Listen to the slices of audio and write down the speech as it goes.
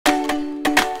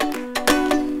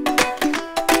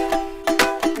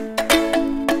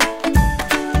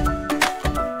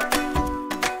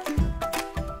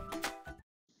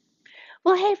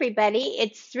everybody.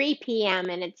 It's 3 p.m.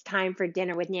 and it's time for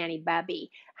dinner with Nanny Bubby.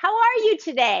 How are you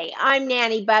today? I'm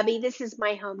Nanny Bubby. This is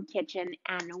my home kitchen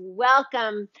and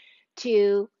welcome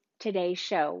to today's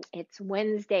show. It's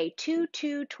Wednesday,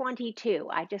 2/2/22.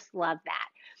 I just love that.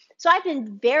 So I've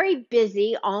been very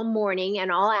busy all morning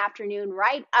and all afternoon,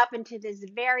 right up into this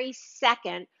very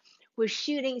second, was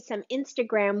shooting some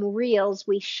Instagram reels.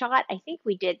 We shot, I think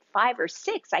we did 5 or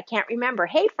 6. I can't remember.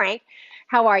 Hey, Frank.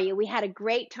 How are you? We had a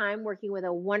great time working with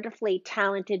a wonderfully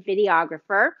talented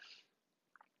videographer.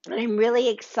 And I'm really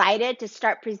excited to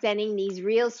start presenting these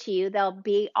reels to you. They'll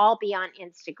all be on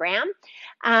Instagram.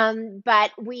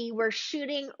 But we were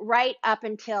shooting right up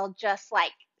until just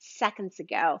like seconds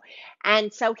ago.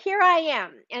 And so here I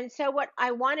am. And so what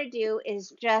I want to do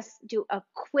is just do a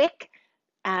quick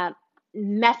uh,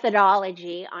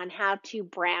 methodology on how to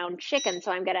brown chicken.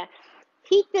 So I'm going to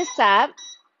heat this up.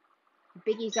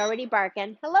 Biggie's already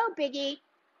barking. Hello, Biggie.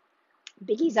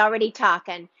 Biggie's already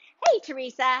talking. Hey,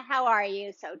 Teresa, how are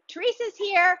you? So Teresa's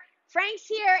here, Frank's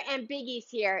here, and Biggie's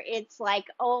here. It's like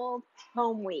old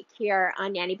home week here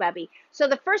on Nanny Bubby. So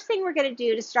the first thing we're going to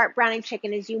do to start browning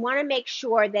chicken is you want to make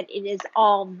sure that it is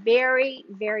all very,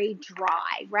 very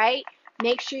dry, right?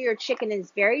 Make sure your chicken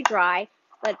is very dry.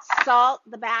 Let's salt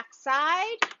the back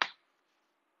side.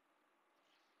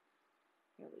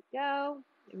 Here we go.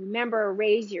 Remember,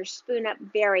 raise your spoon up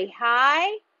very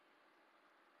high.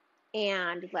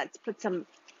 And let's put some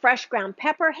fresh ground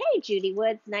pepper. Hey, Judy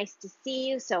Woods, nice to see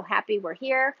you. So happy we're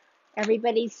here.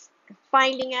 Everybody's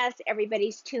finding us.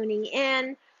 Everybody's tuning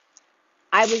in.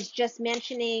 I was just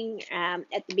mentioning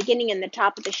at the beginning and the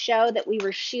top of the show that we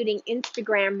were shooting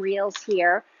Instagram reels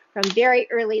here from very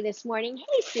early this morning.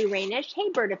 Hey, Sue Rainish. Hey,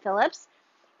 Berta Phillips.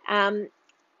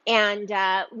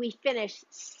 We finished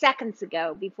seconds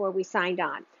ago before we signed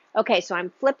on. Okay, so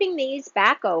I'm flipping these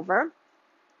back over.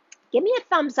 Give me a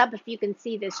thumbs up if you can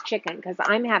see this chicken because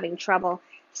I'm having trouble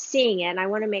seeing it. I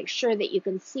want to make sure that you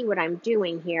can see what I'm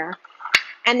doing here.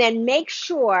 And then make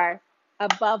sure,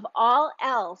 above all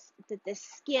else, that the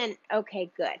skin,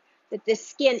 okay, good, that the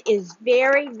skin is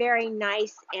very, very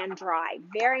nice and dry.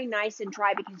 Very nice and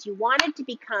dry because you want it to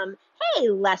become, hey,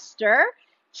 Lester,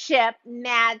 Chip,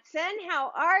 Madsen,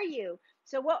 how are you?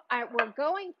 So what we're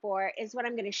going for is what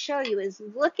I'm going to show you is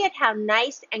look at how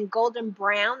nice and golden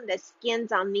brown the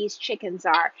skins on these chickens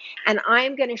are. And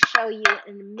I'm going to show you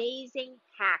an amazing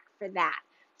hack for that.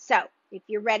 So if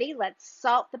you're ready, let's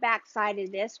salt the back side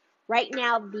of this. Right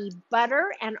now, the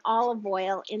butter and olive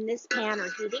oil in this pan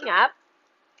are heating up.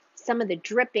 Some of the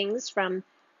drippings from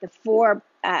the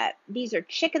these are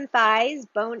chicken thighs,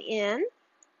 bone in,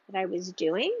 that I was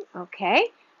doing. Okay,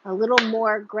 a little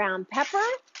more ground pepper.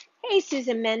 Hey,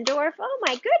 Susan Mendorf. Oh,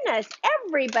 my goodness.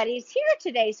 Everybody's here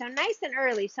today. So nice and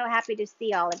early. So happy to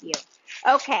see all of you.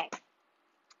 Okay.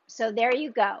 So there you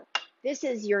go. This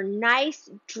is your nice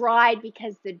dried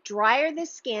because the drier the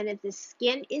skin, if the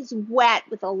skin is wet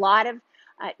with a lot of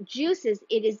juices,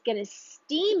 it is going to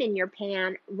steam in your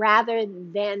pan rather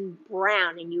than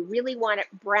brown. And you really want it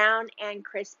brown and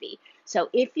crispy.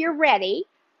 So if you're ready,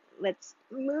 let's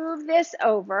move this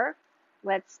over.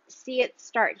 Let's see it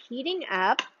start heating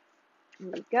up.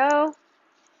 Here we go.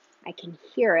 I can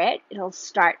hear it. It'll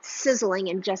start sizzling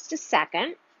in just a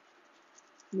second.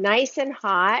 Nice and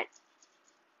hot.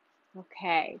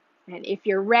 Okay. And if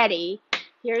you're ready,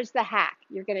 here's the hack.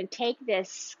 You're going to take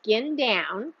this skin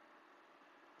down.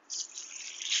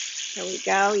 There we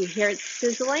go. You hear it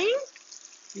sizzling?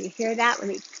 You hear that? Let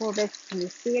me pull this. Can you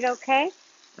see it okay?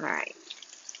 All right.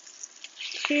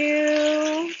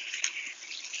 2.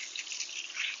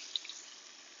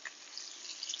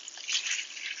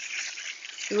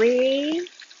 3,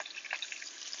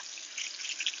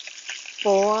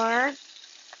 4,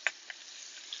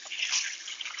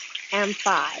 and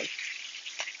 5.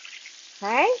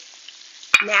 Okay?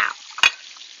 Now,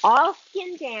 all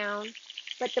skin down,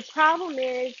 but the problem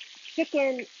is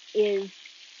chicken is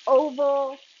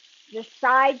oval. The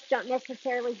sides don't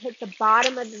necessarily hit the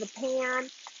bottom of the pan.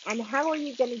 And how are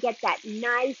you going to get that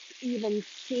nice, even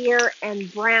sear and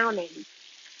browning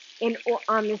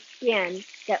on the skin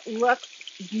that looks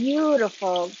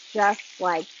beautiful just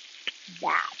like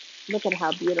that? Look at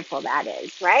how beautiful that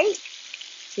is, right?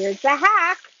 Here's the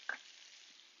hack.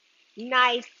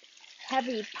 Nice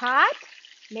heavy pot.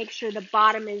 Make sure the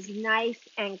bottom is nice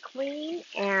and clean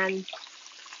and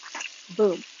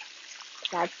boom.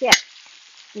 That's it.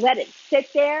 Let it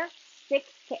sit there 6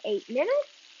 to 8 minutes.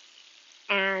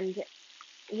 And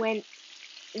when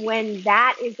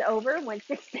that is over, when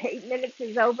 6 to 8 minutes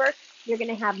is over, you're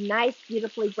going to have nice,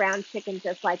 beautifully brown chicken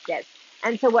just like this.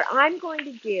 And so what I'm going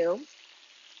to do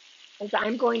is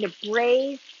I'm going to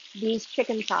braise these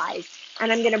chicken thighs.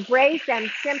 And I'm going to braise them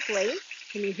simply.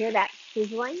 Can you hear that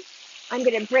sizzling? I'm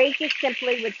going to braise this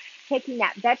simply with taking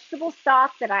that vegetable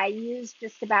stock that I used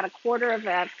just about a quarter of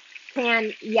a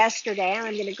can yesterday. And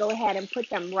I'm going to go ahead and put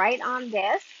them right on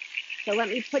this. So let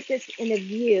me put this in a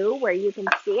view where you can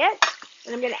see it.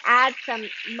 And I'm going to add some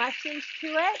mushrooms to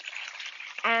it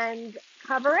and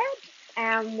cover it.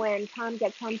 And when Tom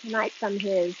gets home tonight from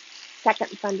his second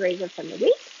fundraiser from the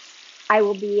week, I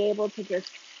will be able to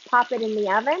just pop it in the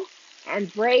oven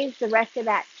and braise the rest of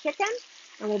that chicken,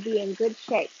 and we'll be in good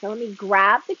shape. So let me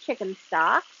grab the chicken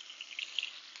stock.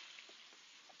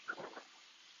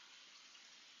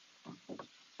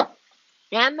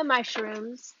 And the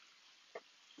mushrooms.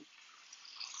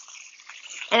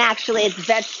 And actually, it's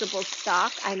vegetable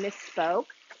stock. I misspoke.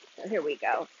 So here we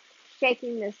go.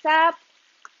 Shaking this up.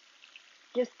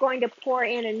 Just going to pour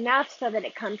in enough so that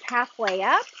it comes halfway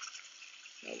up.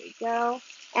 There we go.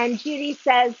 And Judy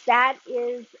says that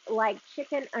is like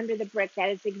chicken under the brick. That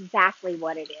is exactly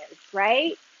what it is,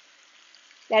 right?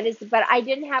 That is, but I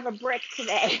didn't have a brick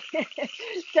today.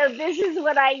 So this is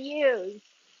what I use.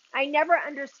 I never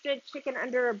understood chicken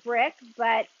under a brick,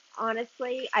 but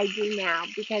honestly, I do now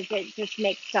because it just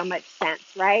makes so much sense,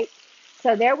 right?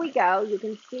 So there we go. You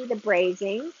can see the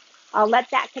braising. I'll let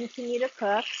that continue to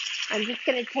cook. I'm just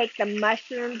going to take the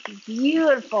mushrooms,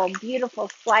 beautiful, beautiful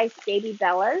sliced baby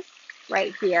bellas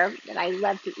right here that I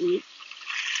love to eat.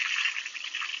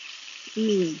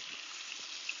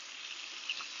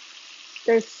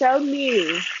 They're so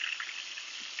meaty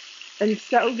and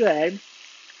so good.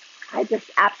 I just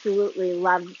absolutely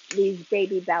love these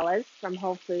baby bellas from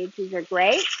Whole Foods. These are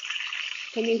great.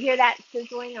 Can you hear that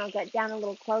sizzling? I'll get down a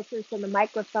little closer so the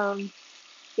microphone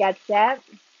gets it.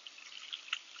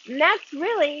 And that's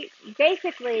really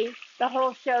basically the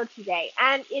whole show today.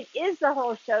 And it is the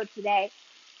whole show today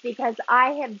because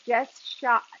I have just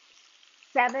shot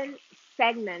 7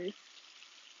 segments,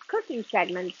 cooking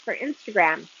segments for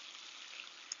Instagram.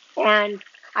 And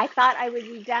I thought I would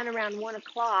be done around 1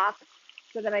 o'clock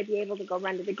so that I'd be able to go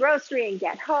run to the grocery and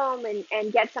get home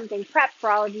and get something prepped for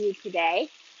all of you today.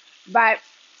 But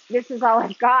this is all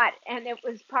I've got. And it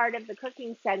was part of the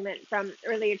cooking segment from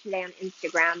earlier today on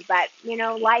Instagram. But, you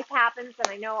know, life happens, and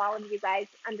I know all of you guys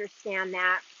understand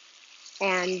that.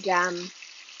 And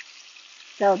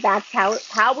so that's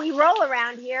how we roll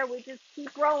around here. We just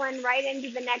keep rolling right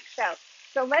into the next show.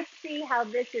 So let's see how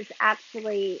this is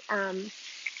actually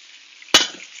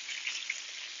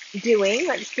doing.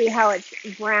 Let's see how it's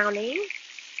browning.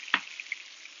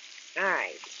 All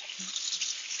right.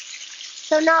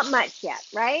 So not much yet,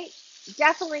 right?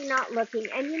 Definitely not looking.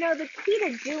 And you know, the key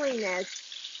to doing this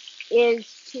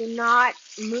is to not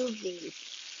move these,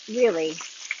 really.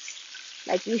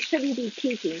 Like, you shouldn't be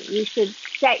peeking. You should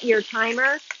set your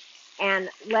timer and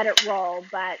let it roll.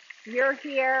 But you're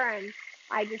here, and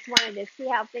I just wanted to see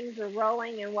how things were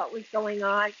rolling and what was going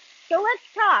on. So let's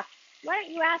talk. Why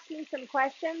don't you ask me some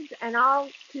questions, and I'll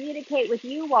communicate with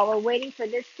you while we're waiting for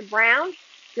this to brown,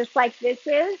 just like this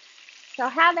is. So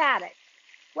have at it.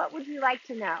 What would you like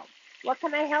to know? What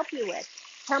can I help you with?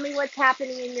 Tell me what's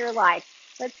happening in your life.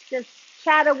 Let's just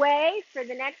chat away for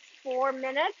the next 4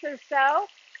 minutes or so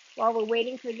while we're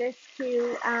waiting for this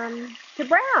to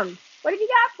brown. What have you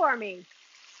got for me?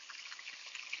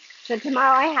 So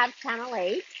tomorrow I have Channel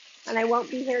 8, and I won't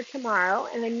be here tomorrow,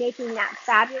 and I'm making that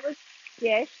fabulous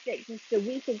dish that just a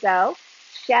week ago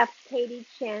Chef Katie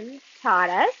Chin taught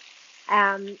us.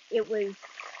 It was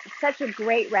such a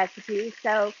great recipe.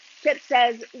 So Chip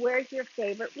says, where's your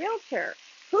favorite realtor?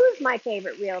 Who's my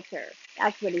favorite realtor?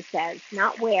 That's what he says.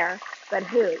 Not where, but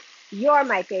who. You're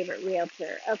my favorite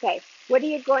realtor. Okay. What are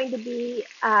you going to be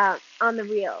on the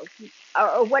reels?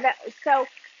 Or what? So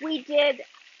we did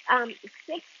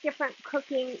 6 different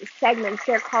cooking segments.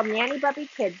 They're called Nanny Bubby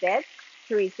Tidbits.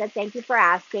 Teresa, thank you for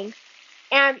asking.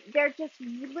 And they're just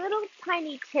little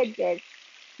tiny tidbits,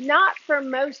 not for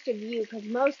most of you, because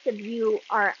most of you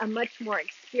are a much more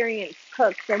experienced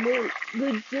cooks, and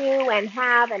we do and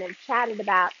have chatted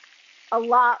about a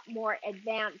lot more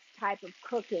advanced type of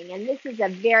cooking. And this is a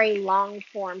very long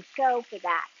form show for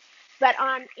that. But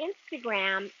on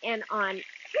Instagram and on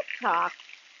TikTok,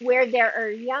 where there are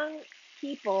young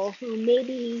people who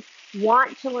maybe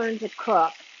want to learn to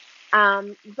cook,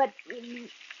 but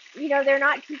you know, they're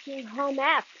not teaching home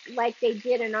ec like they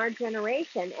did in our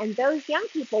generation. And those young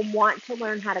people want to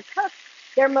learn how to cook.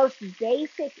 Their most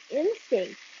basic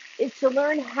instinct is to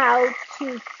learn how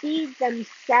to feed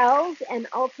themselves and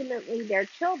ultimately their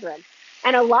children.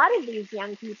 And a lot of these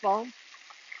young people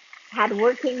had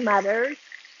working mothers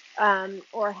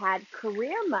or had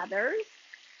career mothers,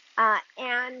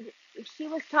 and she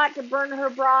was taught to burn her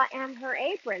bra and her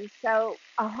apron. So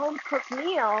a home cooked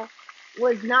meal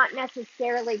was not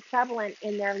necessarily prevalent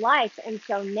in their life. And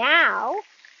so now,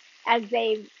 as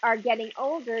they are getting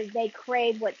older, they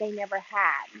crave what they never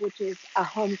had, which is a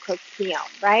home cooked meal,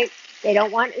 right? They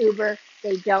don't want Uber.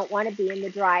 They don't want to be in the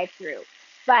drive through.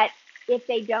 But if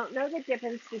they don't know the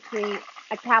difference between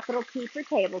a capital T for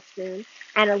tablespoon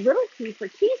and a little t for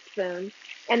teaspoon,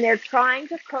 and they're trying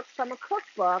to cook from a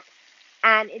cookbook,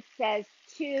 and it says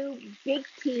 2 big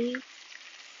T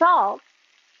salt,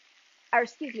 or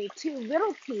excuse me, 2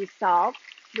 little T salt,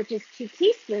 which is 2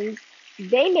 teaspoons,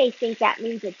 they may think that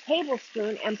means a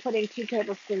tablespoon and put in 2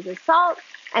 tablespoons of salt,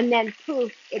 and then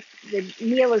poof, the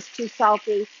meal is too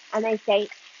salty, and they say,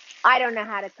 I don't know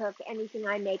how to cook. Anything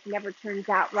I make never turns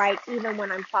out right, even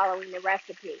when I'm following the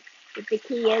recipe. But the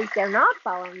key is they're not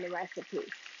following the recipe.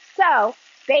 So,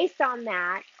 based on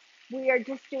that, we are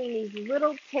just doing these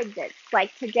little tidbits.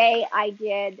 Like today, I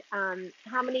did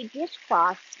how many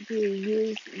dishcloths do you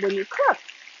use when you cook?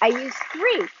 I use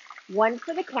 3. One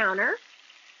for the counter,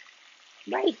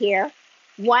 right here.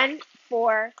 One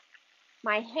for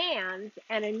my hands,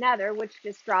 and another, which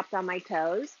just dropped on my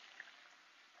toes,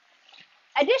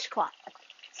 a dishcloth.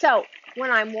 So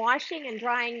when I'm washing and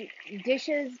drying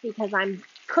dishes because I'm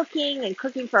cooking and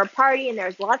cooking for a party and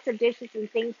there's lots of dishes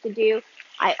and things to do,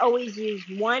 I always use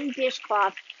one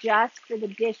dishcloth just for the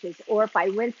dishes. Or if I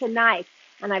rinse a knife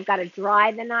and I've got to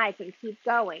dry the knife and keep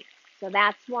going. So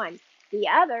that's one. The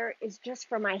other is just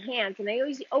for my hands. And I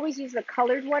always use the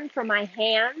colored one for my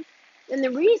hands. And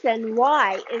the reason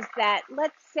why is that,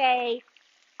 let's say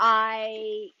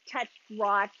I touched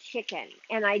raw chicken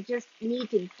and I just need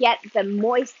to get the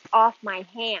moist off my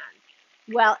hands.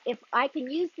 Well, if I can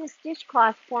use this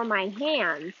dishcloth for my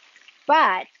hands,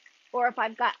 or if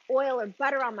I've got oil or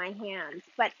butter on my hands,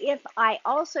 but if I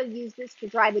also use this to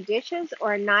dry the dishes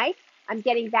or a knife, I'm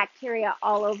getting bacteria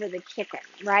all over the chicken,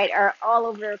 right? Or all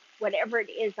over whatever it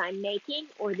is I'm making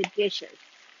or the dishes.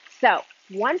 So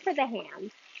one for the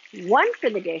hands, one for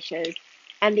the dishes,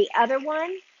 and the other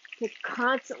one to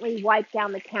constantly wipe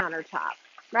down the countertop,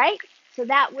 right? So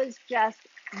that was just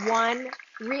one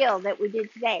reel that we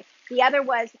did today. The other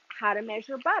was how to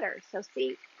measure butter. So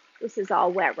see, this is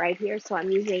all wet right here. So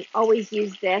I'm always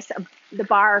use this, the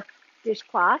bar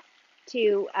dishcloth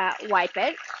to wipe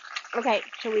it. Okay,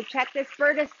 so we check this.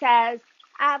 Berta says,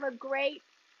 I have a great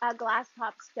glass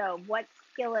top stove. What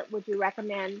skillet would you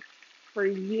recommend for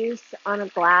use on a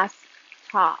glass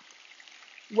top?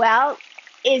 Well,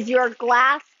 is your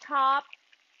glass top,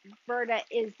 Berta,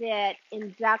 is it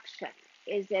induction?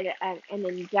 Is it an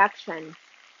induction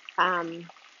um,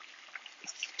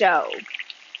 stove?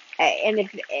 And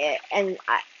if and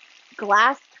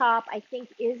glass top, I think,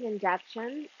 is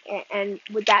induction. And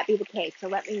would that be the case? So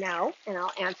let me know, and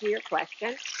I'll answer your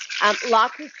question. La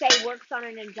Crusade works on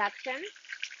an induction,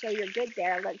 so you're good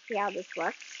there. Let's see how this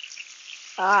looks.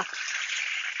 Ah,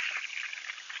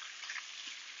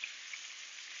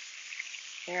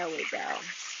 there we go.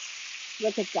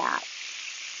 Look at that.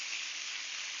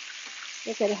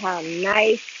 Look at how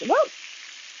nice. Whoop.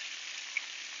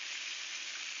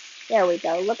 There we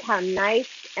go. Look how nice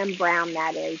and brown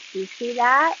that is. Do you see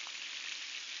that?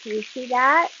 Do you see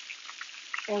that?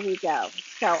 There we go.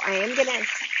 So I am going to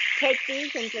take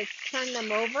these and just turn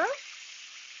them over.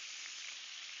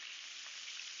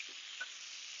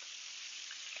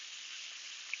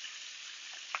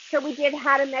 So we did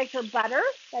how to measure butter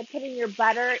by putting your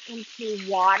butter into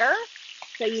water.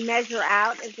 So you measure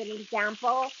out, as an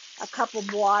example, a cup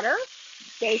of water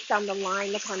based on the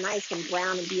line. Look how nice and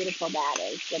brown and beautiful that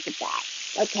is. Look at that.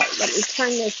 Okay, let me turn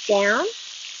this down.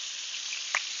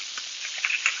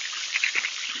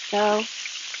 So,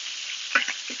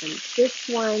 and this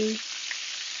one,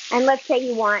 and let's say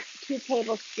you want 2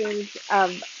 tablespoons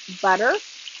of butter.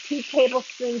 2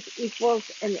 tablespoons equals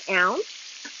an ounce.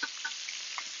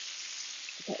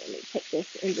 Okay, let me put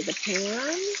this into the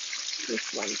pan.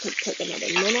 This one could take another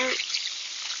minute.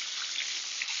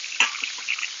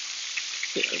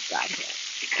 See what we've got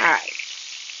here. All right,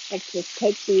 let's just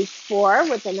take these 4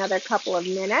 with another couple of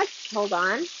minutes. Hold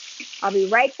on. I'll be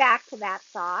right back to that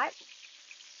thought.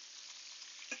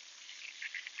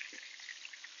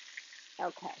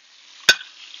 Okay.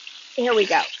 Here we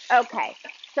go. Okay.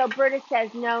 So Berta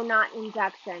says, no, not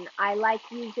induction. I like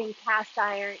using cast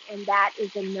iron, and that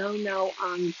is a no-no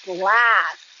on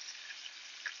glass.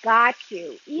 Got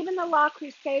you. Even the La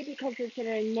Crusade, because it's an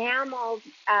enameled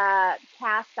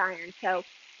cast iron. So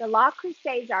the La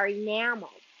Crusades are enameled.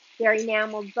 They're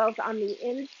enameled both on the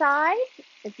inside,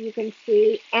 if you can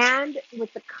see, and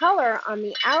with the color on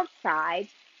the outside.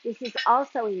 This is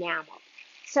also enameled.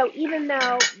 So even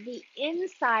though the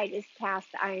inside is cast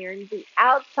iron, the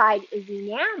outside is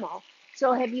enamel.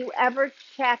 So have you ever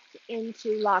checked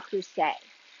into Le Creuset?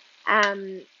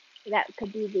 Um, that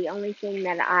could be the only thing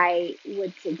that I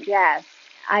would suggest.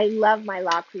 I love my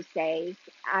Le Creusets.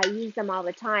 I use them all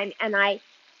the time, and I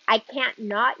can't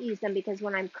not use them because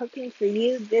when I'm cooking for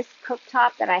you, this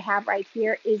cooktop that I have right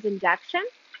here is induction.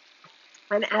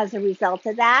 And as a result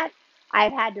of that,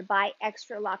 I've had to buy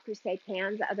extra Le Creuset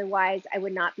pans. Otherwise, I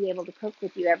would not be able to cook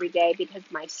with you every day because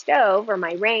my stove or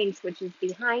my range, which is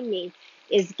behind me,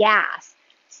 is gas.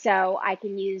 So I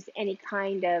can use any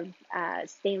kind of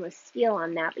stainless steel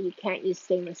on that, but you can't use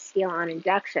stainless steel on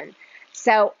induction.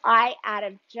 So I, out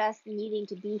of just needing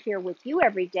to be here with you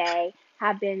every day,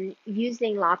 have been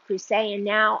using Le Creuset. And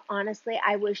now, honestly,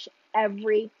 I wish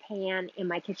every pan in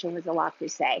my kitchen was a Le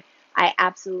Creuset. I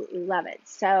absolutely love it.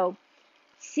 So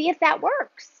see if that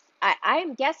works. I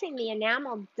am guessing the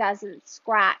enamel doesn't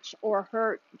scratch or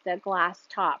hurt the glass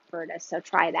top, Berta, so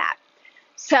try that.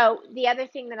 So the other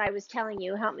thing that I was telling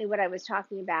you, help me what I was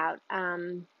talking about.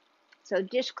 So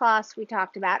dishcloths we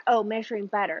talked about. Oh, measuring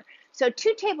butter. So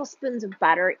 2 tablespoons of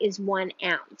butter is 1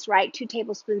 ounce, right? 2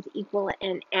 tablespoons equal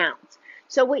an ounce.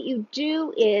 So what you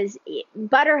do is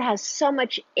butter has so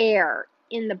much air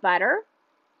in the butter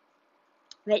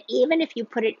that even if you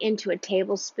put it into a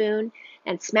tablespoon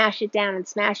and smash it down and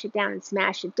smash it down and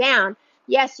smash it down,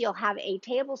 yes, you'll have a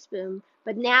tablespoon,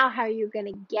 but now how are you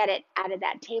going to get it out of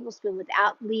that tablespoon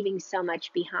without leaving so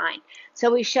much behind?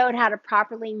 So we showed how to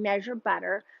properly measure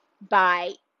butter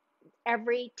by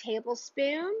every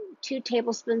tablespoon. 2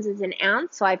 tablespoons is an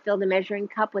ounce, so I filled a measuring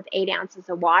cup with 8 ounces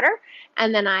of water,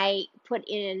 and then I put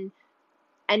in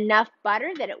enough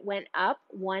butter that it went up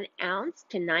 1 ounce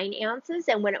to 9 ounces.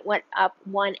 And when it went up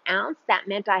 1 ounce, that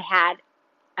meant I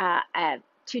had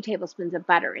 2 tablespoons of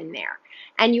butter in there.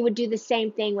 And you would do the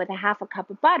same thing with a half a cup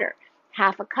of butter.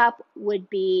 Half a cup would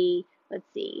be, let's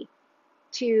see,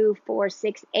 2, 4,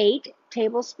 6, 8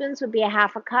 tablespoons would be a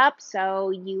half a cup.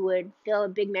 So you would fill a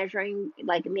big measuring,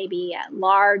 like maybe a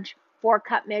large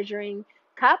 4-cup measuring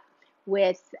cup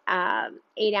with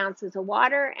 8 ounces of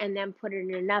water, and then put it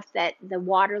in enough that the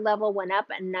water level went up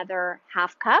another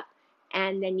half cup,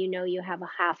 and then you know you have a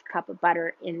half cup of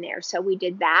butter in there. So we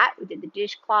did that. We did the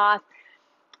dishcloth.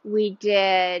 We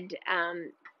did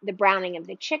the browning of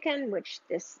the chicken, which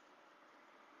this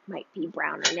might be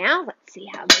browner now. Let's see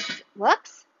how this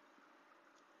looks.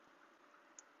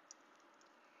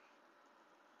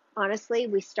 Honestly,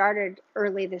 we started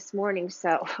early this morning,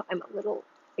 so I'm a little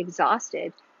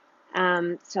exhausted.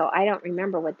 So I don't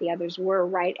remember what the others were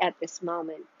right at this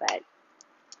moment, but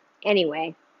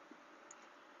anyway,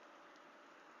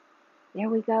 there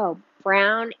we go.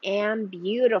 Brown and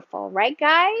beautiful, right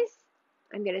guys?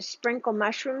 I'm going to sprinkle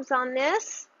mushrooms on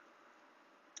this,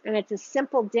 and it's a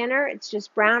simple dinner. It's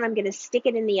just brown. I'm going to stick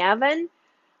it in the oven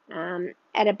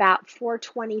at about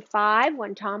 425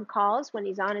 when Tom calls, when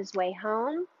he's on his way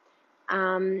home.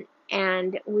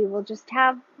 And we will just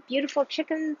have beautiful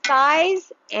chicken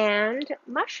thighs and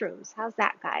mushrooms. How's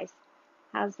that, guys?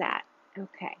 How's that?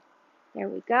 Okay, there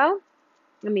we go.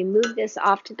 Let me move this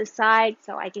off to the side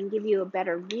so I can give you a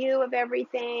better view of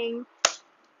everything.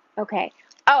 Okay.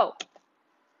 Oh,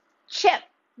 Chip,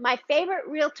 my favorite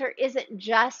realtor isn't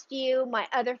just you. My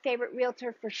other favorite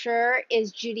realtor for sure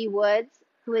is Judy Woods,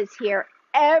 who is here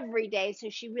every day. So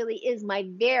she really is my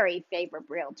very favorite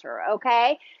realtor,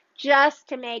 okay? Just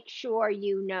to make sure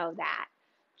you know that.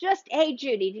 Just, hey,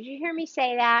 Judy, did you hear me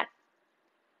say that?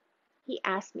 He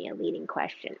asked me a leading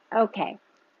question. Okay.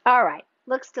 All right.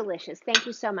 Looks delicious. Thank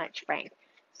you so much, Frank.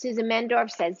 Susan Mendorf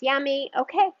says, yummy.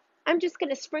 Okay. I'm just going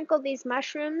to sprinkle these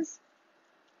mushrooms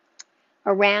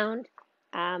around.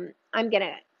 I'm going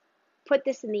to put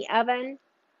this in the oven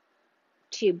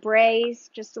to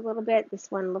braise just a little bit. This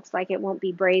one looks like it won't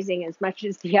be braising as much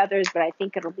as the others, but I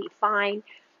think it'll be fine.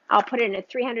 I'll put it in a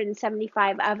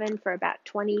 375 oven for about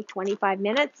 20-25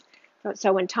 minutes.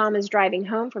 So when Tom is driving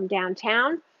home from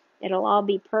downtown, it'll all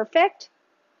be perfect.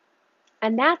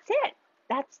 And that's it.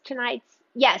 That's tonight's.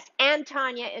 Yes, and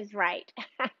Tanya is right.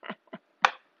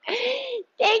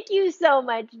 Thank you so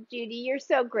much, Judy. You're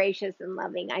so gracious and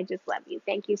loving. I just love you.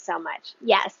 Thank you so much.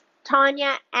 Yes,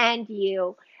 Tanya and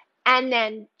you. And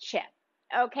then Chip.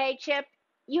 Okay, Chip?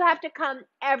 You have to come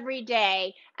every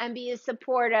day and be as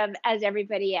supportive as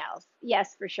everybody else.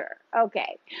 Yes, for sure.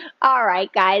 Okay. All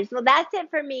right, guys. Well, that's it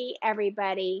for me,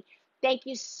 everybody. Thank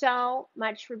you so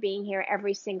much for being here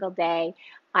every single day.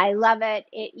 I love it.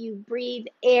 You breathe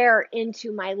air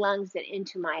into my lungs and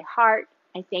into my heart.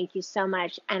 I thank you so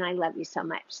much, and I love you so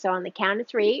much. So on the count of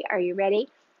 3, are you ready?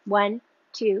 1,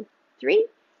 2, 3.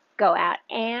 Go out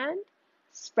and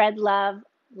spread love,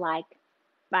 like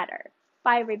butter.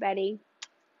 Bye, everybody.